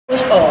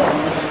on,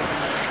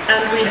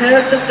 and we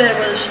heard that there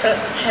was a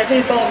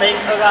heavy bombing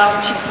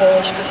around St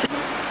Paul's Cathedral.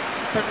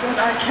 But what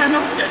I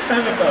cannot get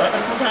over,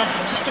 and what I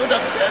have stood up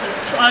there and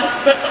tried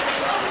about,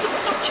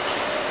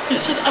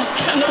 is that I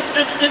cannot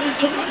get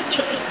into my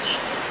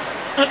church.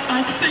 And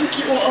I think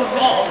you are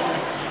wrong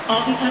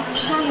on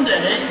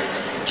Sunday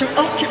to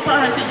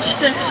occupy these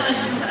steps as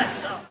you have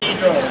done.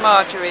 This is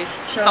Marjorie,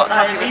 so not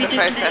happy with the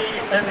protest.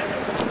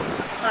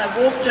 I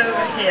walked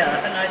over here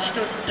and I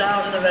stood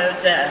down the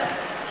road there.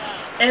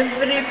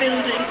 Every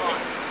building,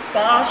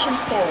 bar St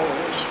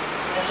Paul's,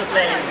 was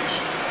ablaze.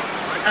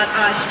 And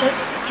I said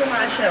to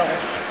myself,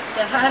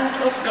 the hand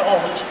of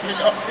God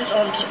is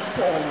on St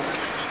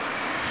Paul's.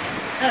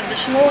 And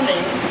this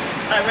morning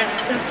I went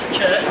into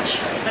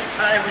church and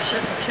I was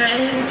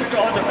praying to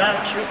God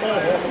about you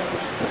all.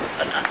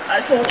 And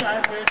I thought I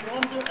would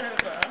wander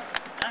over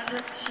and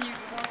see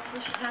what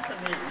was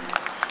happening.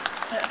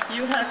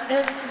 You have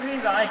every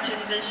right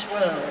in this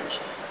world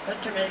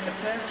to make a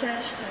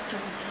protest and to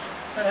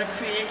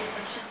create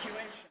a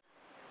situation.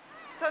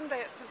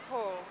 Sunday at St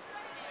Paul's.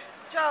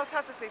 Giles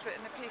Hattersley's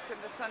written a piece in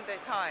the Sunday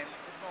Times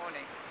this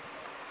morning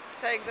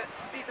saying that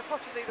these are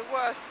possibly the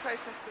worst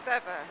protesters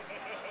ever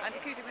and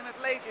accusing them of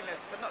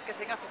laziness for not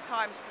getting up in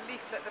time to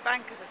leaflet the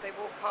bankers as they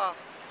walk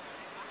past.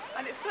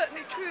 And it's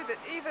certainly true that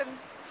even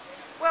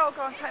well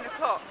gone 10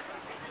 o'clock,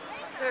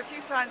 there are a few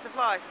signs of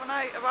life. When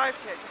I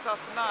arrived here just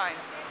after 9,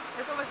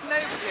 there's almost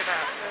nobody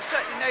about. There's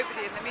certainly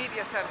nobody in the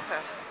media centre.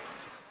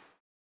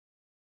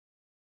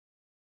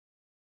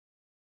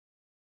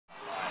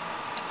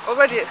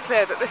 Already it's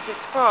clear that this is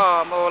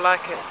far more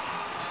like it.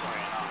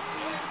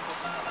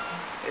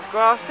 It's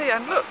grassy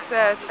and look,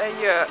 there's a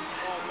yurt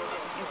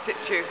in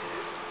situ,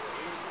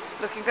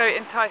 looking very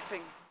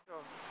enticing.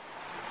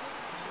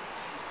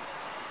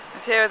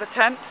 And here are the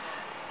tents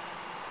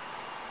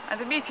and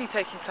a meeting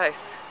taking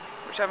place,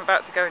 which I'm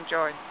about to go and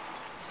join.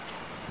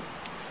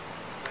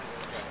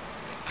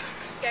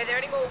 Okay, are there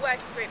any more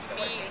working groups that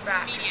want to be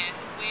back? Media,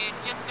 we're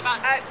just about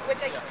we're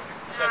taking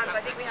hands.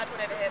 I think we had one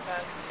over here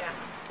first. Yeah.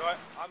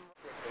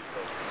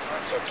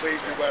 So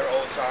please beware at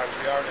all times.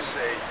 We are in a sea,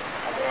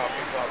 and there are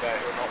people out there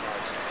who are not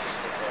nice. This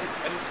is the point.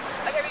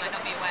 you might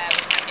not be aware,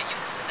 we're trying to get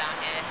young people down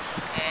here,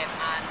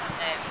 and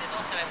there's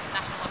also a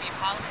National Lobby of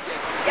Parliament.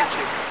 Yep.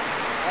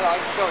 Hello.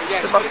 So,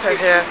 yes, The motto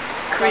here,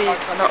 creed,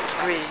 not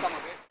greed.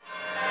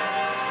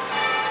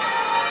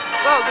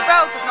 Well, the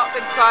bells have not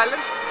been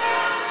silenced,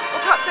 or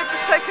perhaps they've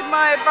just taken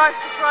my advice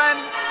to try and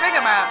ring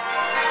them out.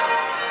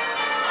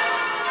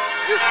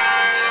 Oops,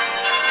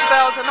 the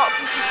bells are not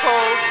from St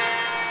Paul's,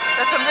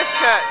 they're from this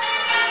church.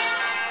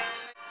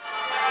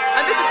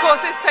 And this, of course,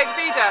 is St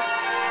Vedast,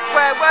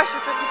 where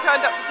worshippers who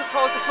turned up to St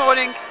Paul's this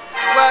morning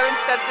were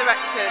instead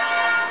directed.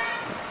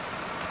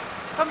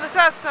 From the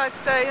south side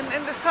today,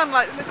 in the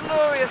sunlight, in the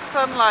glorious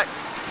sunlight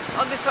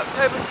on this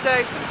October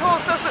today, St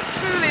Paul's does look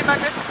truly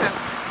magnificent.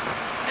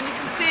 And you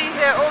can see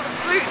here all the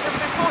fruit of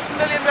the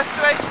 40 million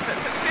restoration that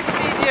took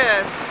 15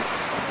 years,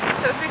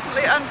 that was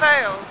recently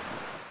unveiled.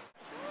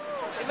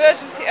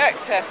 Emergency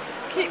access,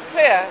 keep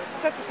clear,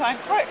 says the sign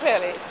quite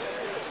clearly.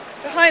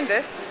 Behind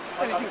this,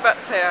 it's anything but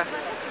clear.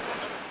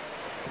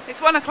 It's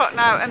 1 o'clock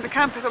now and the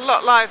camp is a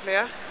lot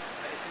livelier.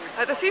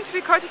 There seem to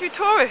be quite a few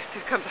tourists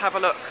who've come to have a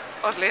look,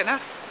 oddly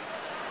enough.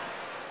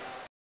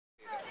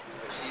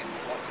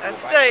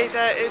 Today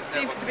there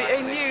seems to be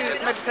a new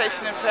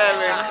meditation and prayer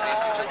room.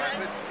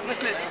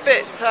 Listen, it's a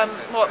bit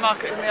more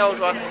upmarket than the old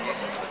one.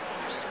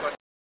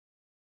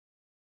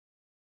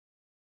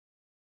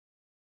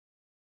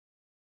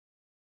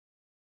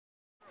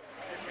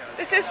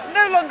 This is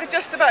no longer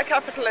just about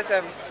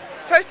capitalism.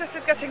 The protest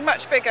is getting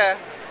much bigger.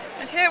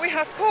 And here we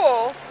have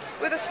Paul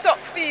with a stop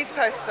fees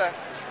poster.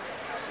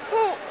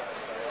 Paul,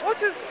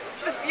 what has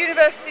the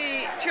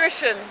university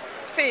tuition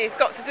fees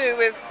got to do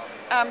with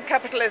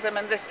capitalism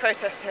and this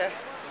protest here?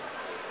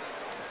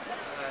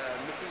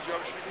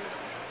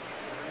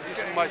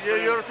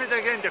 You repeat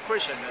again the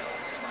question.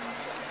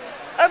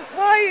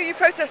 Why are you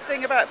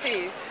protesting about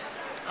fees?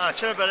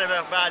 چرا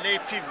برای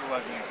فی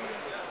بازی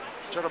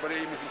چرا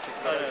برای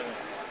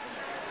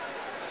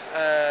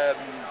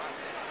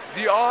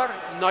we are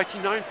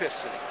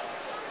 99%.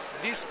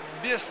 This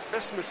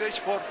best message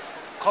for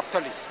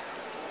capitalism.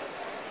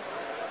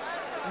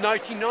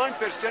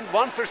 99%,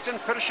 1%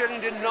 pressure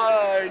in the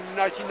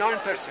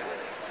 99%.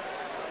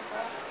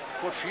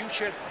 For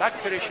future, back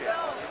pressure.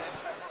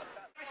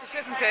 British,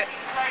 isn't it?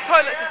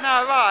 Toilets have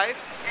now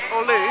arrived,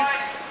 or loose,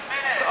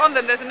 but on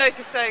them there's a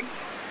notice saying,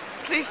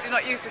 please do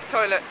not use this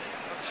toilet.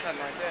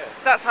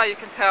 That's how you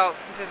can tell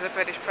this is a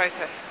British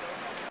protest.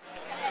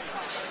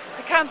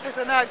 The campers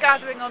are now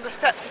gathering on the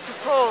steps of St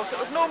Paul's that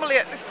would normally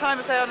at this time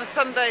of day on a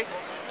Sunday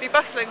be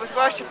bustling with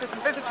worshippers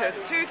and visitors,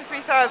 2,000 to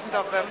 3,000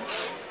 of them.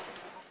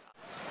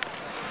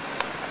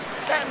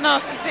 That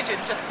nasty pigeon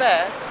just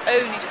there,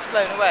 only just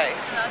flown away,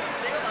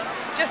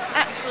 just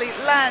actually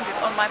landed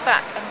on my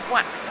back and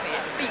whacked me,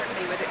 it beat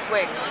me with its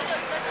wings.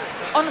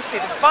 Honestly,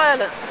 the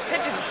violence of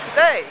pigeons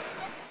today.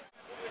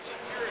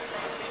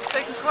 It's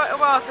taken quite a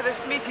while for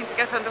this meeting to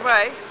get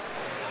underway.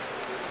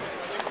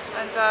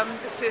 And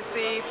this is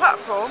the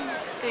platform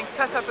being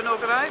set up and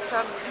organised.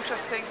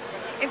 Interesting.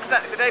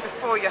 Incidentally, the day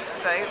before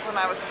yesterday, when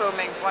I was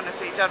filming one of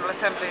the General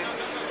Assemblies,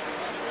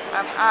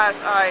 as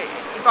I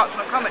embarked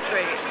on a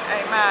commentary,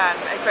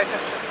 a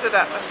protester, stood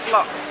up and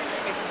blocked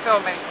me from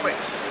filming, which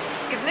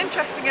gives an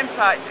interesting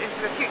insight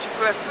into the future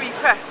for a free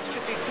press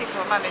should these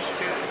people manage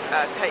to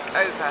take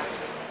over.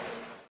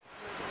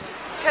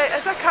 Okay,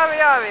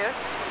 Zacharias,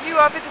 you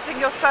are visiting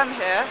your son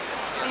here.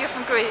 You're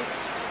from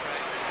Greece.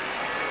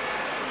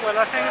 Well,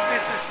 I think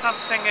this is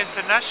something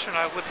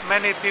international with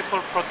many people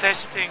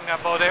protesting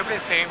about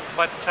everything,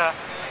 but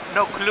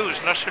no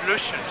clues, no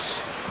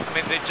solutions. I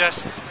mean, they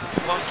just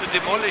want to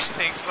demolish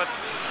things, but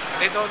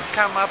they don't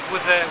come up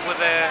with a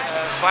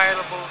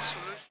viable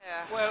solution.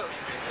 Yeah. Well,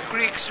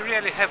 Greeks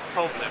really have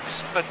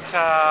problems, but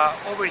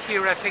over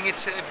here I think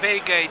it's a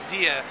vague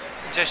idea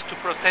just to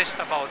protest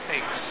about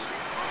things.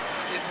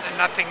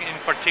 Nothing in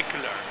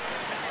particular.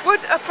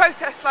 Would a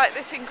protest like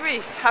this in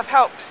Greece have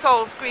helped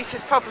solve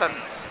Greece's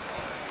problems?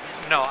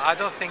 No, I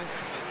don't think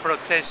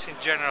protests in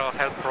general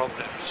help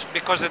problems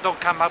because they don't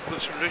come up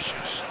with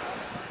solutions.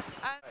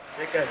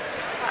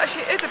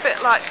 Actually, it is a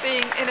bit like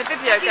being in a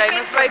video game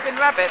of Raving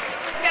Rabbit.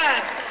 Yeah.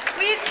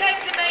 We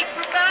intend to make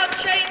profound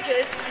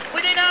changes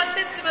within our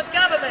system of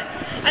government,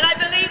 and I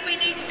believe we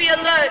need to be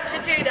alert to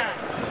do that.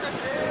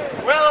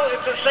 Well,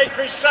 it's a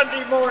sacred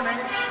Sunday morning,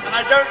 and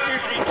I don't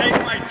usually take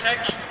my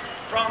text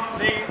from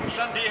the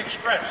Sunday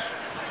Express.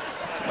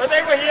 But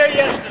they were here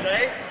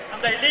yesterday,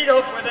 and they lead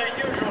off with their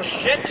usual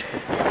shit.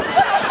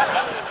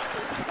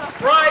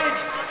 Bride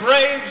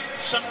braves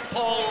St.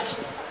 Paul's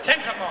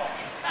Tentamar.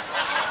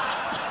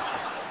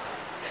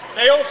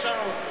 They also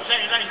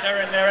say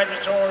later in their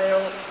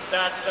editorial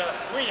that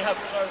we have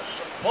closed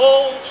St.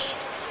 Paul's.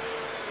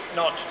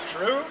 Not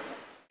true.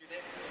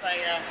 This to say,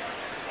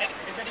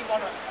 has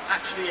anyone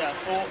actually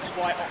thought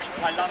why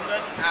Occupy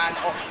London and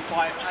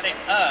Occupy Planet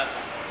Earth?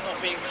 It's not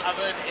being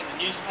covered in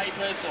the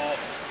newspapers or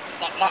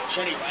not much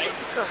anyway,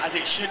 as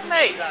it should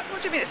Mate, be. That,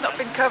 what do you mean it's not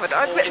been covered?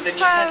 I've written the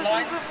news thousands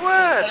headlines, of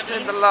words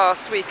in the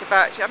last week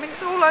about you. I mean,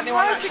 it's all I'm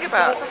writing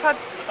about. I've had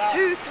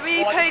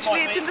 2-3 page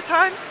leads in the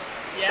Times.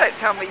 Yeah. Don't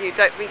tell me you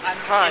don't read the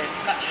Times.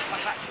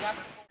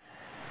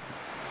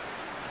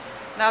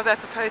 Now they're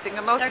proposing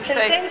a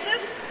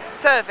multi-faith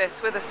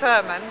service with a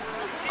sermon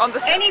on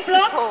the Any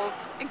St. Paul's, blocks?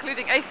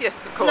 including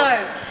atheists, of course.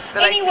 No.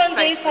 The Anyone, latest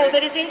faith therefore, group.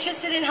 that is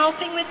interested in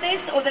helping with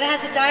this or that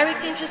has a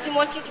direct interest in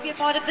wanting to be a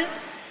part of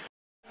this?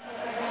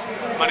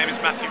 My name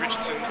is Matthew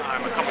Richardson.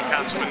 I'm a common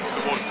councilman for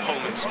the ward of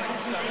Coleman Street.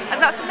 And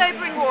that's the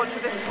neighbouring ward to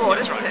this ward,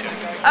 That's isn't right, it?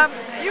 yes.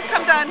 You've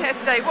come down here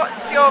today.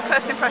 What's your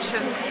first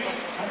impressions?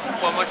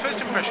 Well, my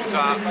first impressions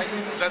are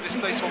that this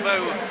place,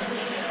 although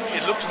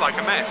it looks like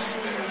a mess,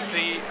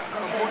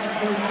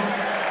 unfortunately,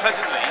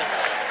 pleasantly,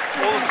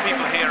 all of the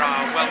people here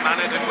are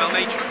well-mannered and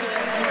well-natured,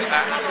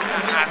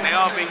 and they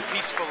are being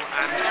peaceful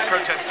and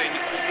protesting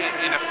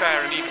in a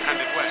fair and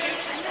even-handed way.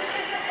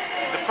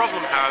 The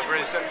problem, however,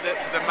 is that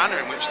the manner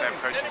in which they're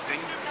protesting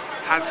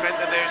has meant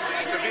that there's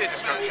severe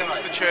disruption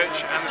to the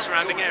church and the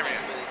surrounding area.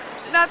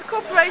 Now, the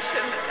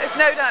corporation is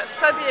no doubt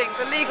studying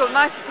the legal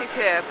niceties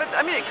here, but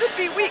I mean, it could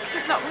be weeks,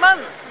 if not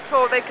months,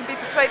 before they can be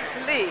persuaded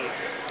to leave.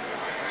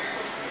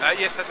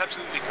 Yes, that's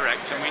absolutely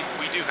correct, and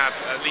we do have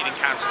a leading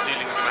council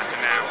dealing with the matter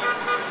now,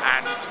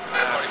 and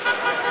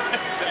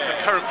the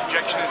current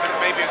projection is that it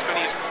may be as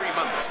many as 3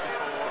 months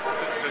before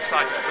the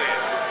site is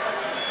cleared.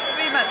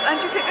 3 months. And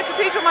do you think the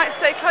cathedral might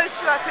stay closed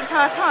for that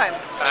entire time?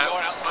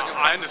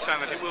 I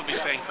understand that it will be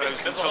staying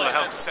closed until the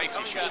health and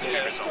safety issues can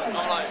be resolved,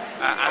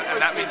 and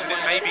that means that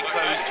it may be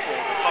closed for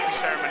the poppy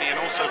ceremony and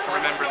also for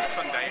Remembrance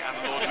Sunday and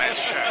the Lord Mayor's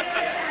show,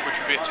 which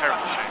would be a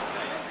terrible shame.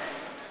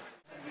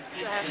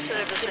 To have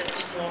services.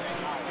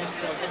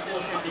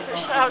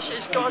 This house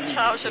is God's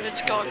house and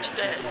it's God's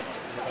day.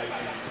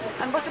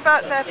 And what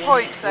about their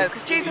point, though?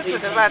 Because Jesus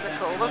was a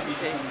radical, wasn't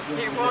he?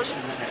 He was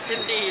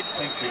indeed,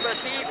 but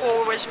he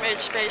always made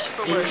space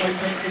for worship.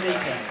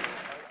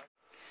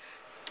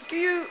 Do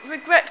you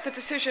regret the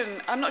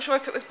decision, I'm not sure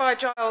if it was by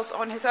Giles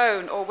on his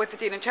own or with the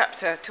Dean and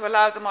Chapter, to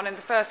allow them on in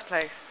the first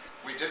place?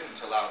 We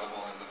didn't allow them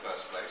on in the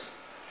first place.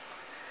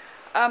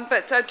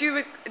 But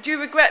do you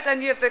regret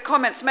any of the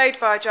comments made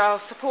by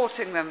Giles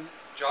supporting them?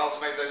 Giles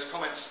made those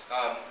comments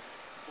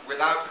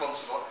without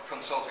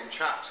consulting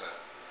Chapter,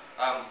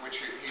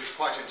 which he's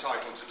quite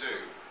entitled to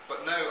do.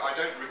 But no, I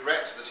don't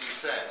regret that he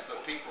said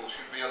that people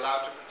should be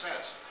allowed to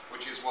protest,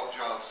 which is what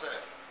Giles said.